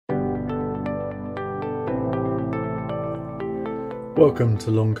Welcome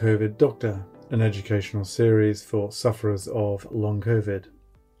to Long Covid Doctor, an educational series for sufferers of long Covid.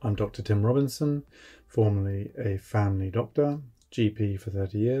 I'm Dr. Tim Robinson, formerly a family doctor, GP for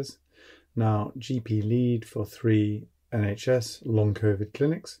 30 years, now GP lead for 3 NHS Long Covid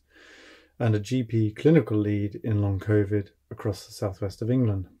clinics, and a GP clinical lead in long Covid across the southwest of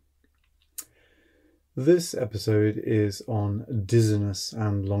England. This episode is on dizziness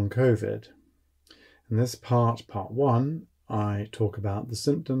and long Covid. In this part 1, I talk about the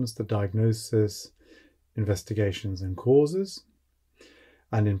symptoms, the diagnosis, investigations and causes.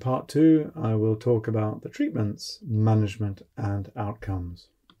 And in part 2, I will talk about the treatments, management and outcomes.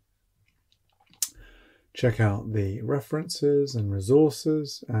 Check out the references and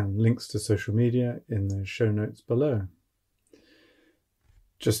resources and links to social media in the show notes below.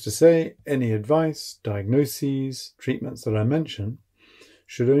 Just to say, any advice, diagnoses, treatments that I mention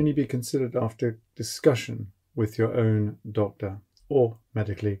should only be considered after discussion with your own doctor or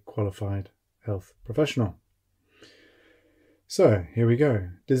medically qualified health professional. So here we go,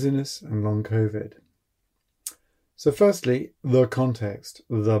 dizziness and long Covid. So firstly, the context,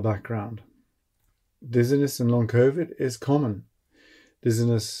 the background. Dizziness and long Covid is common.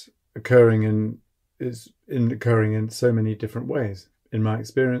 Dizziness occurring in so many different ways. In my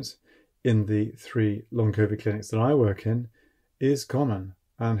experience, in the 3 long Covid clinics that I work in, is common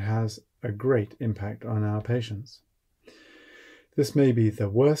and has a great impact on our patients. This may be the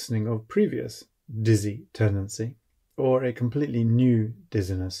worsening of previous dizzy tendency or a completely new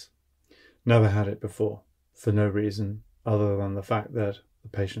dizziness. Never had it before, for no reason other than the fact that the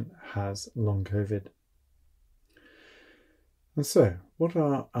patient has long Covid. And so, what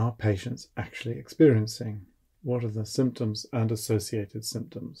are our patients actually experiencing? What are the symptoms and associated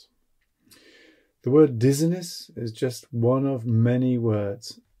symptoms? The word dizziness is just one of many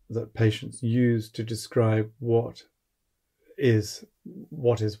words that patients use to describe what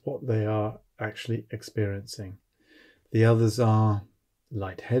they are actually experiencing. The others are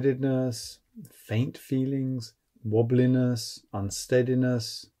lightheadedness, faint feelings, wobbliness,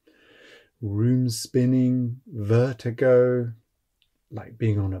 unsteadiness, room spinning, vertigo, like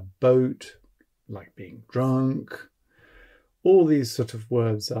being on a boat, like being drunk. All these sort of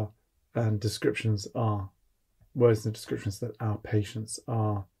words and descriptions are words and descriptions that our patients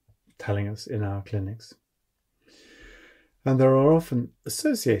are telling us in our clinics. And there are often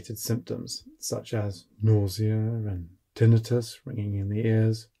associated symptoms such as nausea and tinnitus, ringing in the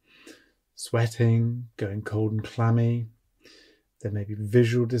ears, sweating, going cold and clammy. There may be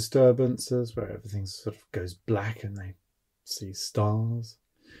visual disturbances where everything sort of goes black and they see stars.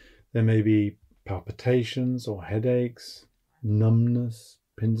 There may be palpitations or headaches, numbness,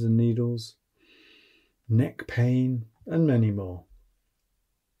 pins and needles, neck pain, and many more.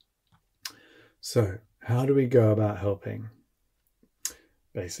 So, how do we go about helping?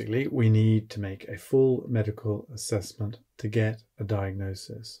 Basically, we need to make a full medical assessment to get a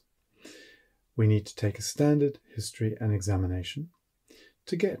diagnosis. We need to take a standard history and examination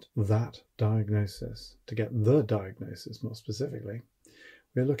to get that diagnosis, to get the diagnosis more specifically.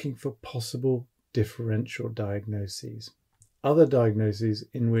 We're looking for possible differential diagnoses, other diagnoses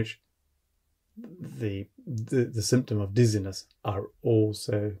in which the symptom of dizziness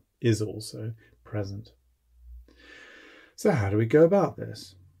is also present. So how do we go about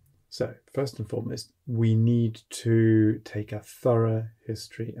this? So first and foremost, we need to take a thorough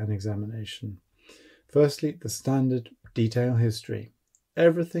history and examination. Firstly, the standard detail history,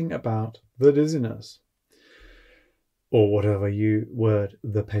 everything about the dizziness, or whatever word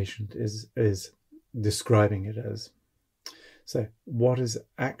the patient is describing it as. So what is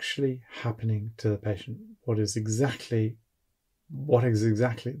actually happening to the patient? What is exactly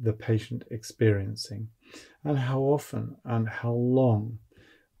the patient experiencing, and how often and how long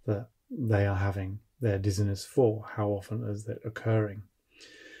that they are having their dizziness for? How often is that occurring?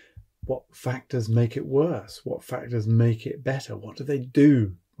 What factors make it worse? What factors make it better? What do they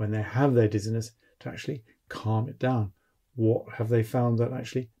do when they have their dizziness to actually calm it down? What have they found that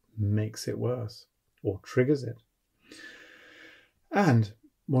actually makes it worse or triggers it? And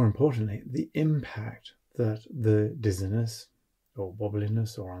more importantly, the impact that the dizziness or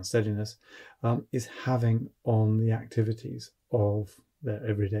wobbliness or unsteadiness is having on the activities of their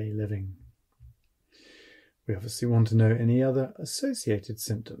everyday living. We obviously want to know any other associated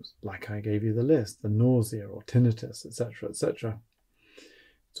symptoms, like I gave you the list, the nausea or tinnitus, etc., etc.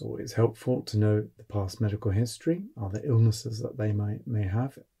 It's always helpful to know the past medical history, other illnesses that they may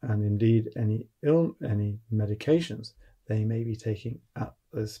have, and indeed any medications they may be taking at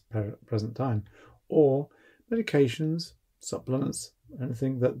this present time, or medications, supplements,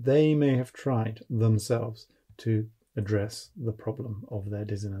 anything that they may have tried themselves to address the problem of their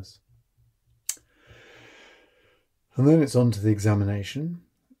dizziness. And then it's on to the examination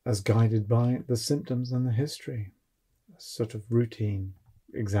as guided by the symptoms and the history. A sort of routine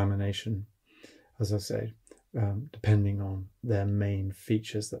examination, as I said, depending on their main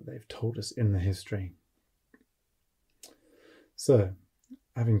features that they've told us in the history. So,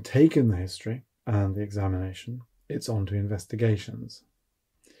 having taken the history and the examination, it's on to investigations.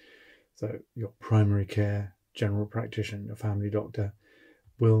 So your primary care general practitioner, your family doctor,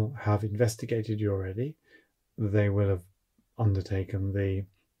 will have investigated you already. They will have undertaken the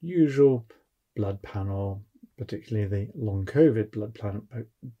usual blood panel, particularly the Long Covid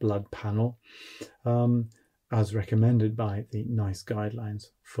blood panel, as recommended by the NICE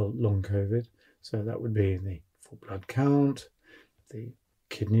guidelines for Long Covid. So that would be the full blood count, the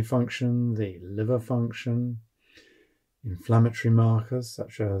kidney function, the liver function, inflammatory markers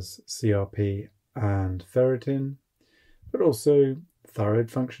such as CRP and ferritin, but also thyroid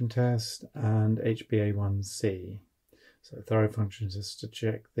function test and HbA1c. So thyroid function is just to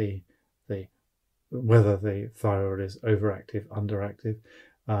check whether the thyroid is overactive, underactive.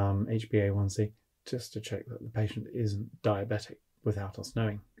 HbA1c just to check that the patient isn't diabetic without us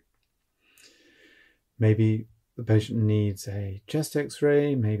knowing. Maybe the patient needs a chest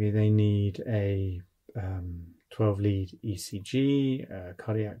x-ray, maybe they need a 12-lead ECG,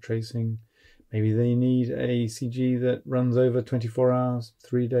 cardiac tracing. Maybe they need a ECG that runs over 24 hours,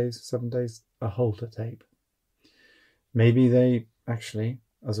 3 days, 7 days, a Holter tape. Maybe they actually,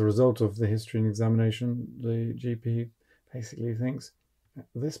 as a result of the history and examination, the GP basically thinks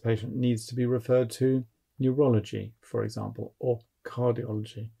this patient needs to be referred to neurology, for example, or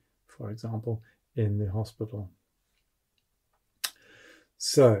cardiology, for example, in the hospital.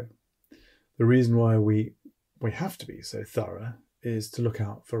 So the reason why we have to be so thorough is to look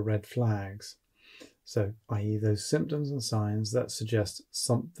out for red flags. So, i.e. those symptoms and signs that suggest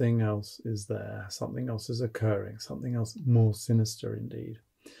something else is there, something else is occurring, something else more sinister indeed.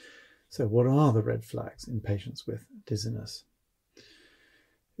 So what are the red flags in patients with dizziness?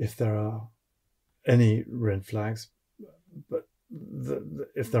 If there are any red flags, but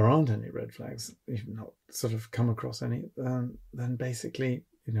if there aren't any red flags, you've not sort of come across any, then basically,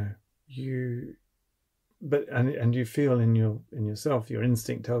 you feel in yourself, your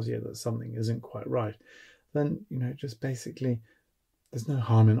instinct tells you that something isn't quite right, then just basically there's no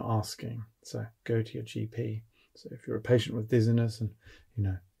harm in asking. So go to your GP. So if you're a patient with dizziness and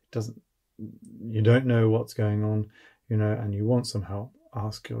you don't know what's going on, and you want some help,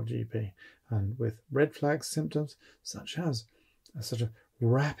 ask your GP. And with red flag symptoms such as a sort of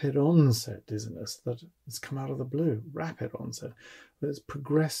rapid onset dizziness that has come out of the blue, rapid onset, that's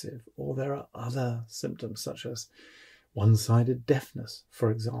progressive, or there are other symptoms such as one-sided deafness,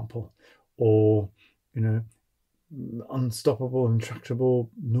 for example, or unstoppable, intractable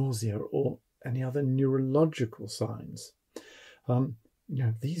nausea, or any other neurological signs.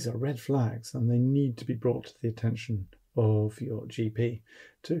 These are red flags, and they need to be brought to the attention of your GP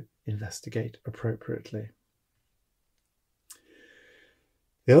to investigate appropriately.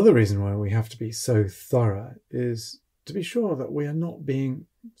 The other reason why we have to be so thorough is to be sure that we are not being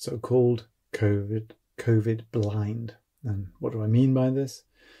so-called COVID blind. And what do I mean by this?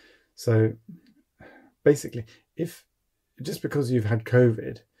 So basically, if just because you've had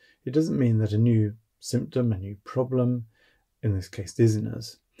COVID, it doesn't mean that a new symptom, a new problem, in this case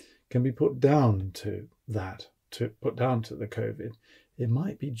dizziness, can be put down to that, the COVID. It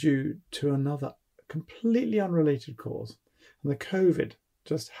might be due to another completely unrelated cause. And the COVID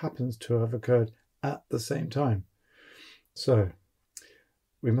just happens to have occurred at the same time. So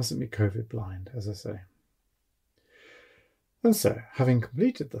we mustn't be COVID blind, as I say. And so, having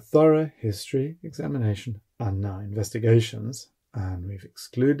completed the thorough history, examination, and now investigations, and we've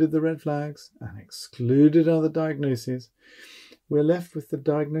excluded the red flags and excluded other diagnoses, we're left with the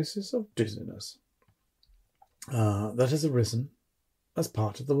diagnosis of dizziness that has arisen as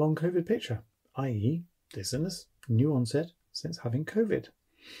part of the long COVID picture, i.e. dizziness, new onset since having COVID.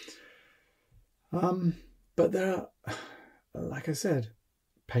 But there are, like I said,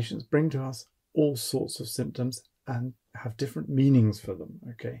 patients bring to us all sorts of symptoms and have different meanings for them,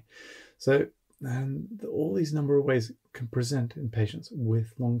 okay? So, and all these number of ways can present in patients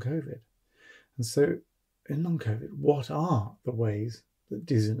with long COVID. And so, in long COVID, what are the ways that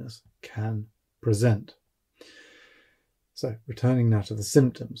dizziness can present? So, returning now to the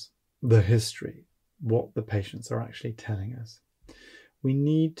symptoms, the history, what the patients are actually telling us. We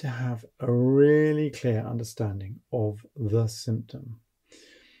need to have a really clear understanding of the symptom.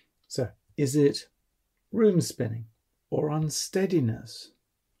 So, is it room spinning, or unsteadiness,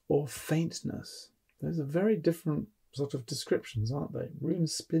 or faintness? Those are very different sort of descriptions, aren't they? Room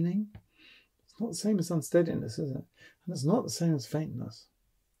spinning. It's not the same as unsteadiness, is it? And it's not the same as faintness.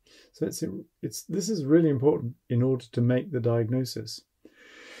 So this is really important in order to make the diagnosis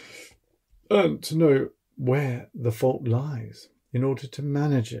and to know where the fault lies in order to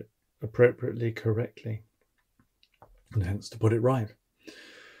manage it appropriately, correctly, and hence to put it right.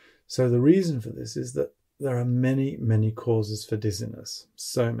 So the reason for this is that there are many, many causes for dizziness,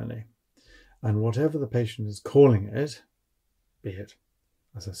 so many. And whatever the patient is calling it, be it,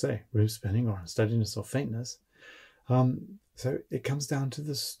 as I say, room spinning or unsteadiness or faintness, so it comes down to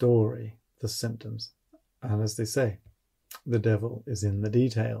the story, the symptoms. And as they say, the devil is in the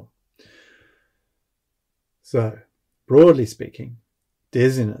detail. So, broadly speaking,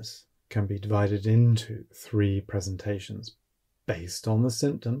 dizziness can be divided into 3 presentations based on the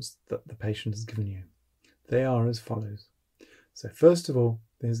symptoms that the patient has given you. They are as follows. So first of all,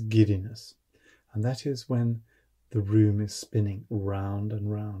 there's giddiness, and that is when the room is spinning round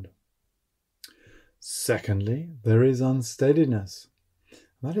and round. Secondly, there is unsteadiness.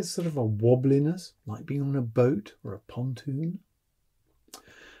 That is sort of a wobbliness, like being on a boat or a pontoon.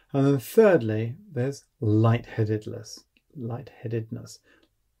 And then thirdly, there's lightheadedness,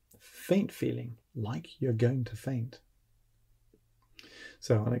 faint feeling, like you're going to faint.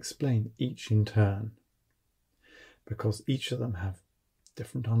 So I'll explain each in turn, because each of them have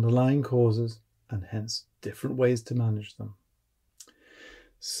different underlying causes and hence different ways to manage them.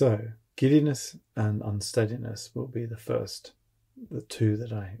 So giddiness and unsteadiness will be the 2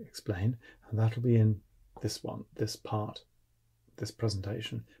 that I explain, and that will be in this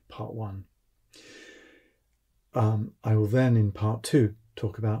presentation, part 1. I will then in part 2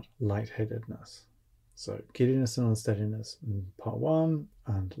 talk about lightheadedness. So giddiness and unsteadiness in part 1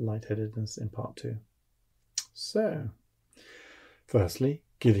 and lightheadedness in part 2. So firstly,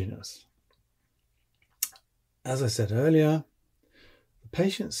 giddiness. As I said earlier, the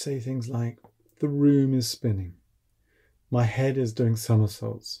patients say things like, the room is spinning, my head is doing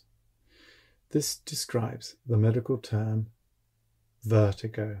somersaults. This describes the medical term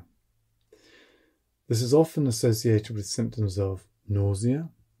vertigo. This is often associated with symptoms of nausea,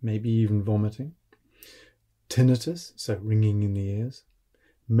 maybe even vomiting, tinnitus, so ringing in the ears,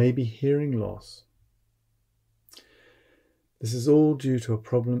 maybe hearing loss. This is all due to a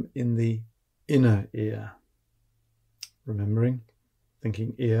problem in the inner ear. Remembering,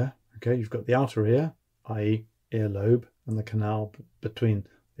 thinking ear, okay, you've got the outer ear, i.e. earlobe, and the canal between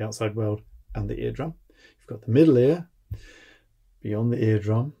the outside world and the eardrum. You've got the middle ear, beyond the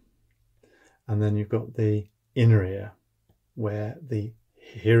eardrum, and then you've got the inner ear, where the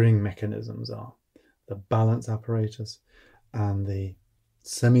hearing mechanisms are, the balance apparatus and the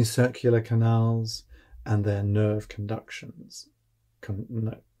semicircular canals and their nerve conductions,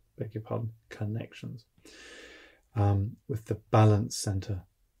 connections, with the balance center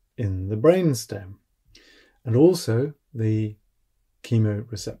in the brainstem, and also the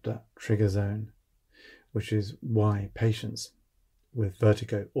chemoreceptor trigger zone, which is why patients with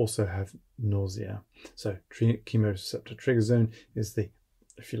vertigo also have nausea. So chemoreceptor trigger zone is the,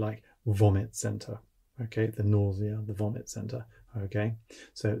 if you like, vomit center. Okay, the nausea, the vomit center. Okay,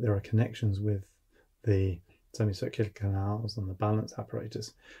 so there are connections with the semicircular canals and the balance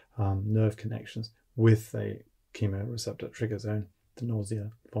apparatus, nerve connections with the chemoreceptor trigger zone, the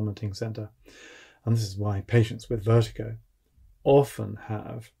nausea, vomiting center. And this is why patients with vertigo often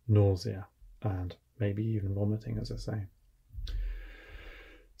have nausea and maybe even vomiting, as I say.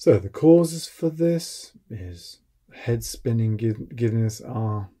 So the causes for this is head spinning giddiness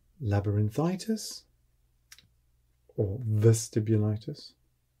are labyrinthitis or vestibulitis,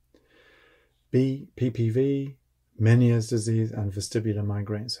 B, PPV, Meniere's disease, and vestibular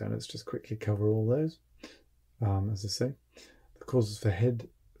migraine. So let's just quickly cover all those. As I say, the causes for head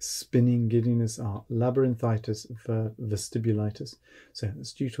spinning giddiness are labyrinthitis, vestibulitis. So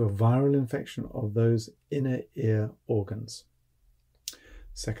it's due to a viral infection of those inner ear organs.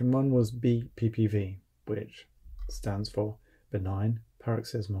 Second one was BPPV, which stands for benign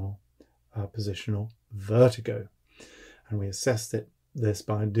paroxysmal positional vertigo, and we assessed this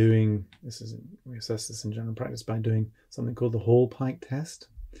by doing we assess this in general practice by doing something called the Hall-Pike test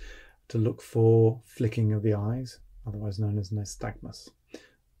to look for flicking of the eyes, otherwise known as nystagmus.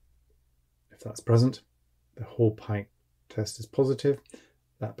 If that's present, the Hall-Pike test is positive,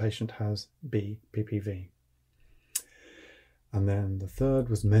 that patient has BPPV. And then the third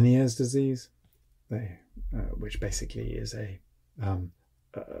was Meniere's disease, which basically is a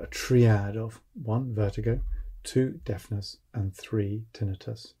triad of 1, vertigo, 2, deafness, and 3,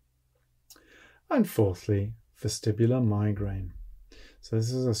 tinnitus. And fourthly, vestibular migraine. So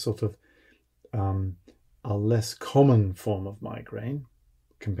this is a sort of a less common form of migraine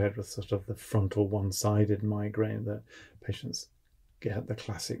compared with sort of the frontal one-sided migraine that patients get, the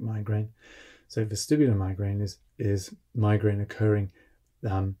classic migraine. So vestibular migraine is migraine occurring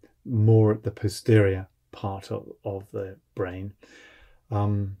more at the posterior part of the brain,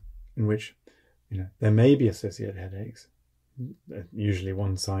 in which there may be associated headaches, usually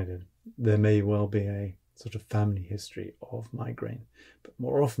one-sided. There may well be a sort of family history of migraine, but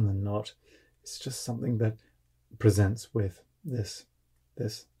more often than not, it's just something that presents with this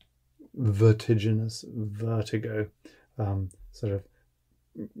vertiginous vertigo, sort of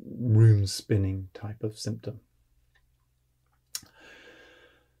room spinning type of symptom.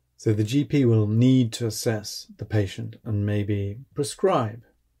 So the GP will need to assess the patient and maybe prescribe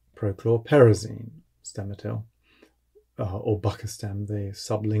prochlorperazine, Stemetil, or Bucostem, the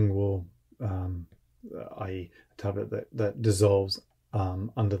sublingual, i.e. a tablet that dissolves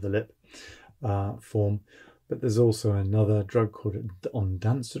under the lip form. But there's also another drug called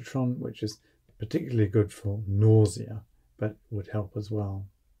ondansetron, which is particularly good for nausea, but would help as well.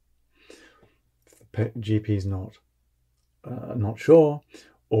 If the GP is not sure,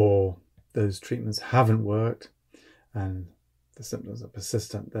 or those treatments haven't worked and the symptoms are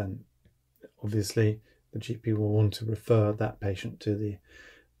persistent, then obviously the GP will want to refer that patient to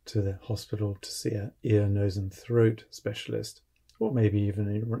the hospital to see an ear, nose and throat specialist, or maybe even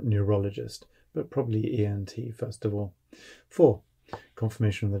a neurologist, but probably ENT first of all, for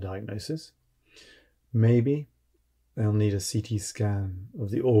confirmation of the diagnosis. Maybe they'll need a CT scan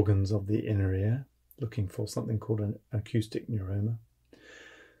of the organs of the inner ear, looking for something called an acoustic neuroma.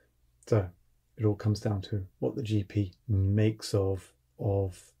 So it all comes down to what the GP makes of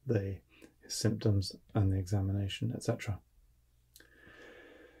the symptoms and the examination, etc.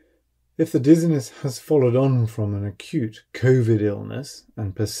 If the dizziness has followed on from an acute COVID illness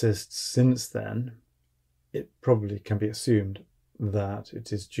and persists since then, it probably can be assumed that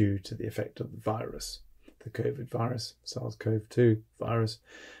it is due to the effect of the virus, the COVID virus, SARS-CoV-2 virus,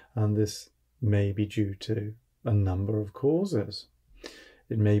 and this may be due to a number of causes.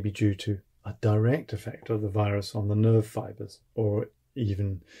 It may be due to a direct effect of the virus on the nerve fibers, or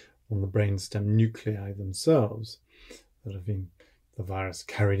even on the brainstem nuclei themselves that have been the virus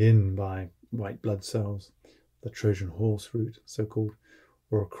carried in by white blood cells, the Trojan horse route, so-called,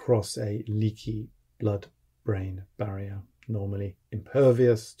 or across a leaky blood-brain barrier, normally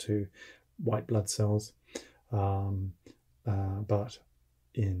impervious to white blood cells, but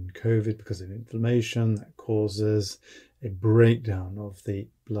in COVID, because of inflammation, that causes a breakdown of the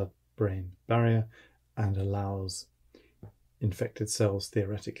blood-brain barrier and allows infected cells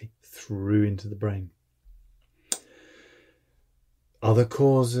theoretically through into the brain. Other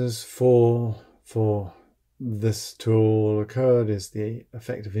causes for this to all occurred is the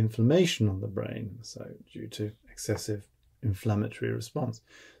effect of inflammation on the brain, so due to excessive inflammatory response.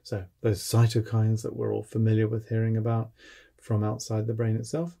 So those cytokines that we're all familiar with hearing about from outside the brain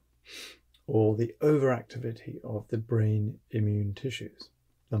itself, or the overactivity of the brain immune tissues,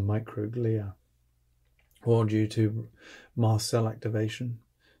 the microglia, or due to mast cell activation.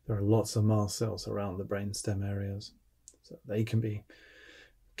 There are lots of mast cells around the brainstem areas, so they can be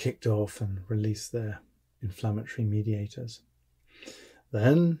kicked off and release their inflammatory mediators.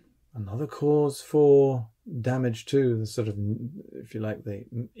 Then another cause for damage to the sort of, if you like, the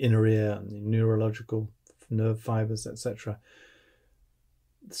inner ear and the neurological nerve fibers, etc.,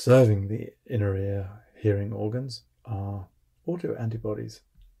 serving the inner ear hearing organs are autoantibodies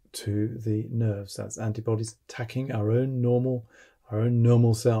to the nerves. That's antibodies attacking our own normal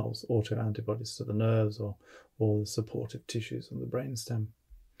cells, autoantibodies to the nerves or the supportive tissues of the brainstem.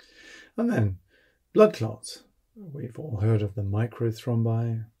 And then blood clots. We've all heard of the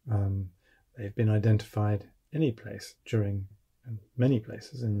microthrombi. They've been identified any place during, and many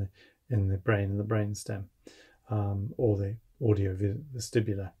places in the brain and the brainstem, or the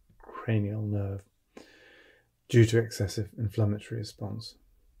audiovestibular cranial nerve, due to excessive inflammatory response.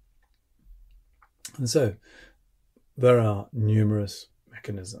 And so there are numerous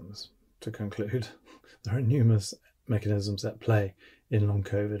mechanisms, to conclude. There are numerous mechanisms at play in long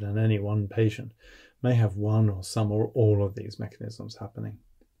COVID, and any one patient may have one or some or all of these mechanisms happening.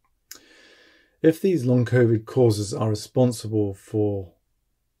 If these long COVID causes are responsible for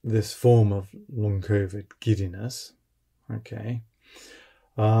this form of long COVID giddiness, okay,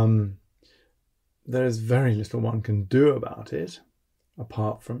 there is very little one can do about it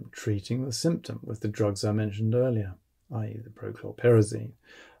apart from treating the symptom with the drugs I mentioned earlier, i.e. the prochlorperazine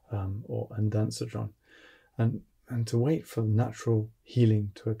or ondansetron, and to wait for natural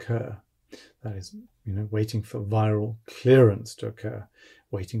healing to occur. That is, waiting for viral clearance to occur,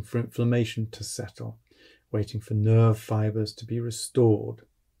 waiting for inflammation to settle, waiting for nerve fibers to be restored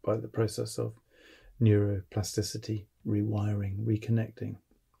by the process of neuroplasticity, rewiring, reconnecting,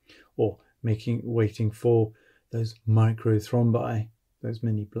 or waiting for those microthrombi, those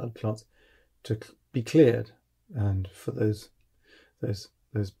mini blood clots, to be cleared, and for those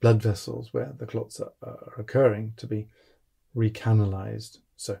blood vessels where the clots are occurring to be recanalized,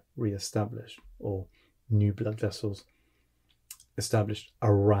 so re-established, or new blood vessels established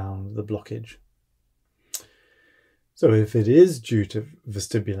around the blockage. So if it is due to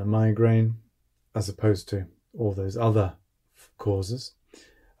vestibular migraine, as opposed to all those other causes,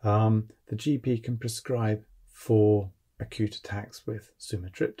 the GP can prescribe for acute attacks with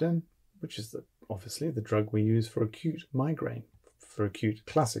sumatriptan, which is obviously the drug we use for acute migraine, for acute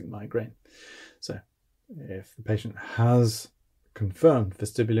classic migraine. So if the patient has confirmed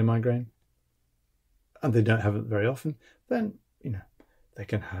vestibular migraine and they don't have it very often, then they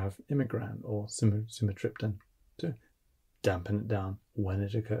can have imigran or sumatriptan to dampen it down when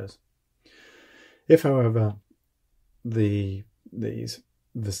it occurs. If, however, these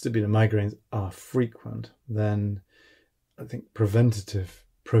vestibular migraines are frequent, then I think preventative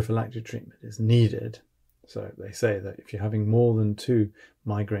prophylactic treatment is needed. So they say that if you're having more than 2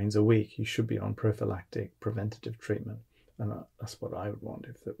 migraines a week, you should be on prophylactic preventative treatment. And that's what I would want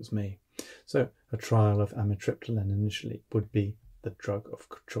if it was me. So a trial of amitriptyline initially would be the drug of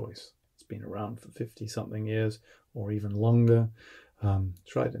choice. It's been around for 50-something years or even longer.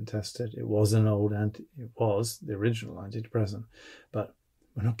 Tried and tested. It was it was the original antidepressant, but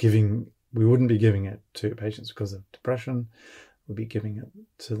we wouldn't be giving it to patients because of depression. We'd be giving it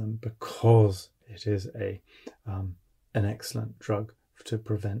to them because it is an excellent drug to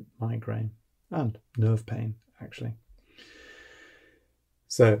prevent migraine and nerve pain, actually.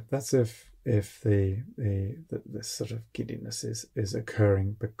 So that's if this sort of giddiness is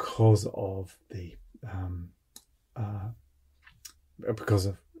occurring because of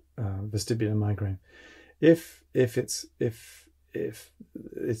vestibular migraine. If it's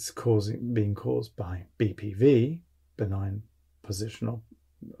being caused by BPV, benign positional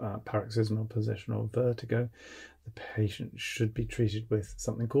paroxysmal positional vertigo, the patient should be treated with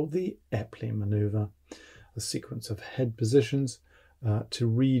something called the Epley maneuver, a sequence of head positions to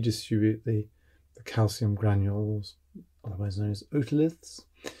redistribute the calcium granules, otherwise known as otoliths,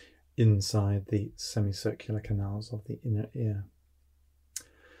 inside the semicircular canals of the inner ear.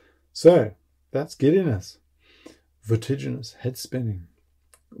 So that's giddiness, vertiginous head spinning,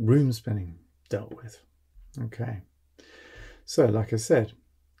 room spinning dealt with. Okay, so like I said,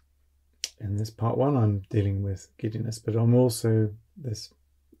 in this part 1 I'm dealing with giddiness, but I'm also the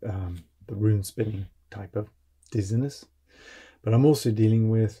room spinning type of dizziness, but I'm also dealing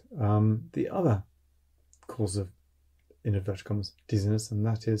with the other cause of, in inverted commas, dizziness, and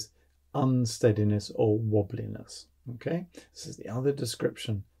that is unsteadiness or wobbliness. Okay, this is the other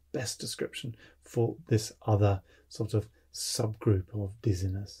description, best description for this other sort of subgroup of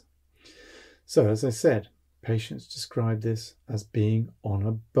dizziness. So as I said, patients describe this as being on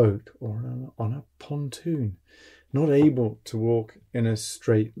a boat or on a pontoon, not able to walk in a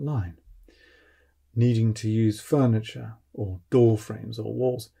straight line, needing to use furniture or door frames or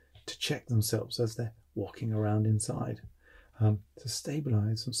walls to check themselves as they're walking around inside, to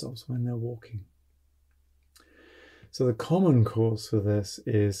stabilize themselves when they're walking. So the common cause for this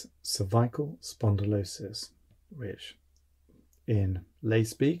is cervical spondylosis, which in lay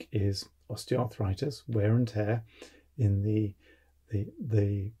speak is osteoarthritis, wear and tear in the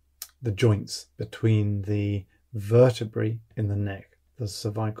joints between the vertebrae in the neck, the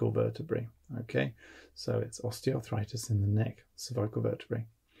cervical vertebrae. Okay, so it's osteoarthritis in the neck, cervical vertebrae.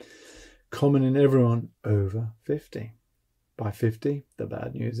 Common in everyone over 50. By 50, the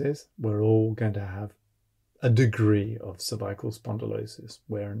bad news is we're all going to have a degree of cervical spondylosis,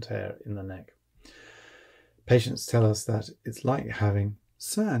 wear and tear in the neck. Patients tell us that it's like having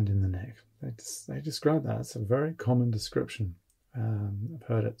sand in the neck. They describe that. It's a very common description. I've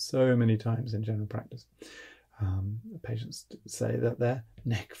heard it so many times in general practice. Patients say that their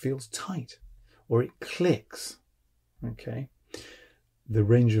neck feels tight or it clicks. Okay, the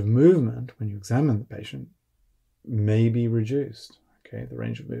range of movement when you examine the patient may be reduced. Okay, the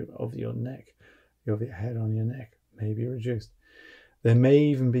range of movement of your neck, of your head on your neck may be reduced. There may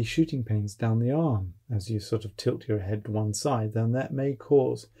even be shooting pains down the arm as you sort of tilt your head to one side. Then that may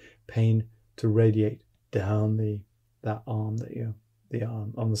cause pain to radiate down the arm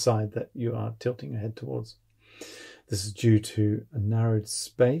on the side that you are tilting your head towards. This is due to a narrowed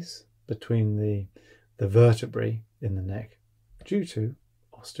space between the vertebrae in the neck due to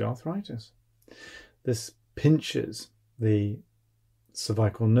osteoarthritis. This pinches the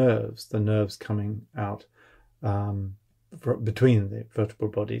cervical nerves, the nerves coming out between the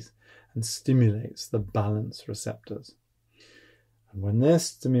vertebral bodies, and stimulates the balance receptors. And when they're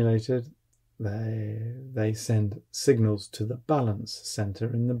stimulated, they send signals to the balance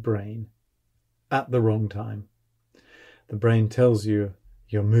center in the brain at the wrong time. The brain tells you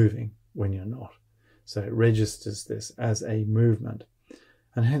you're moving when you're not. So it registers this as a movement,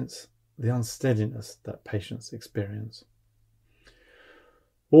 and hence the unsteadiness that patients experience.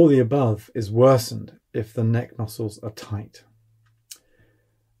 All the above is worsened if the neck muscles are tight.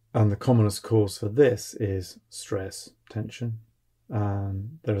 And the commonest cause for this is stress, tension.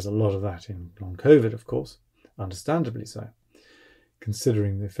 And there is a lot of that in long COVID, of course, understandably so,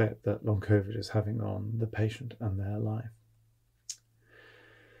 considering the effect that long COVID is having on the patient and their life.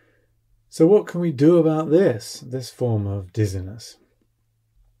 So what can we do about this form of dizziness?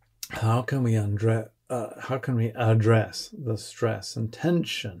 How can we address the stress and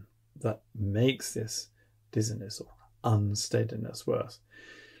tension that makes this dizziness or unsteadiness worse?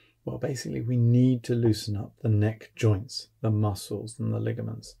 Well, basically, we need to loosen up the neck joints, the muscles and the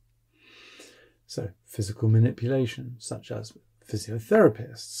ligaments. So physical manipulation, such as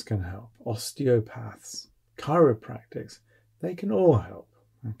physiotherapists can help, osteopaths, chiropractics, they can all help,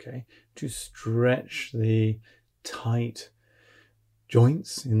 okay, to stretch the tight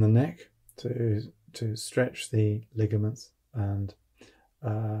joints in the neck, to stretch the ligaments and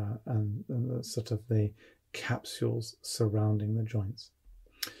the sort of the capsules surrounding the joints.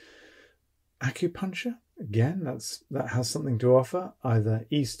 Acupuncture, again, that has something to offer, either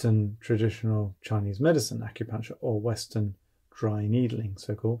Eastern traditional Chinese medicine acupuncture or Western dry needling,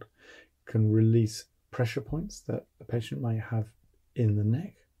 so-called, can release pressure points that a patient might have in the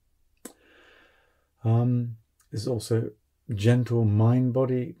neck. There's also gentle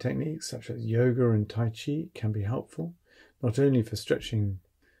mind-body techniques such as yoga and Tai Chi can be helpful, not only for stretching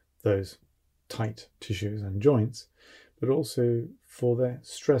those tight tissues and joints, but also for their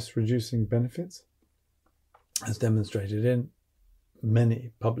stress-reducing benefits, as demonstrated in many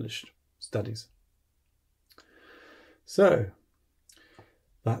published studies. So,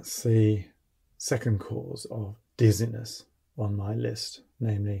 that's the second cause of dizziness on my list,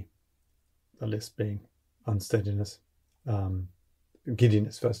 namely the list being unsteadiness,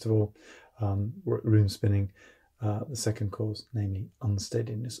 giddiness first of all, room spinning, the second cause, namely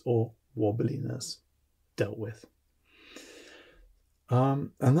unsteadiness or wobbliness, dealt with.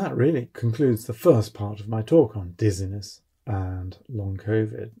 And that really concludes the first part of my talk on dizziness and long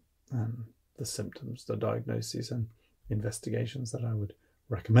COVID and the symptoms, the diagnoses and investigations that I would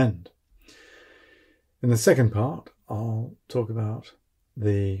recommend. In the second part, I'll talk about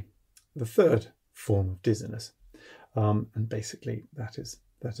the third form of dizziness, and basically that is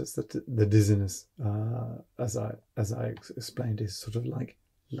the dizziness, as I explained, is sort of like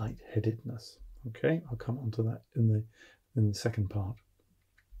lightheadedness. Okay, I'll come on to that in the second part.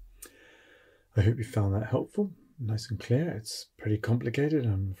 I hope you found that helpful, nice and clear. It's pretty complicated,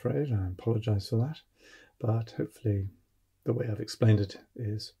 I'm afraid. I apologise for that, but hopefully the way I've explained it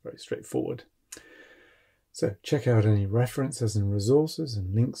is very straightforward. So check out any references and resources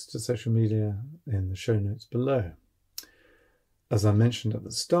and links to social media in the show notes below. As I mentioned at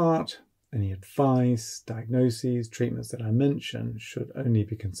the start, any advice, diagnoses, treatments that I mention should only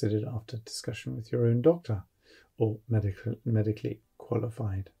be considered after discussion with your own doctor or medically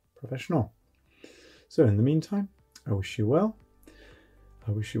qualified professional. So in the meantime, I wish you well.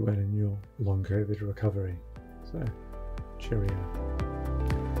 I wish you well in your long COVID recovery. So, cheerio.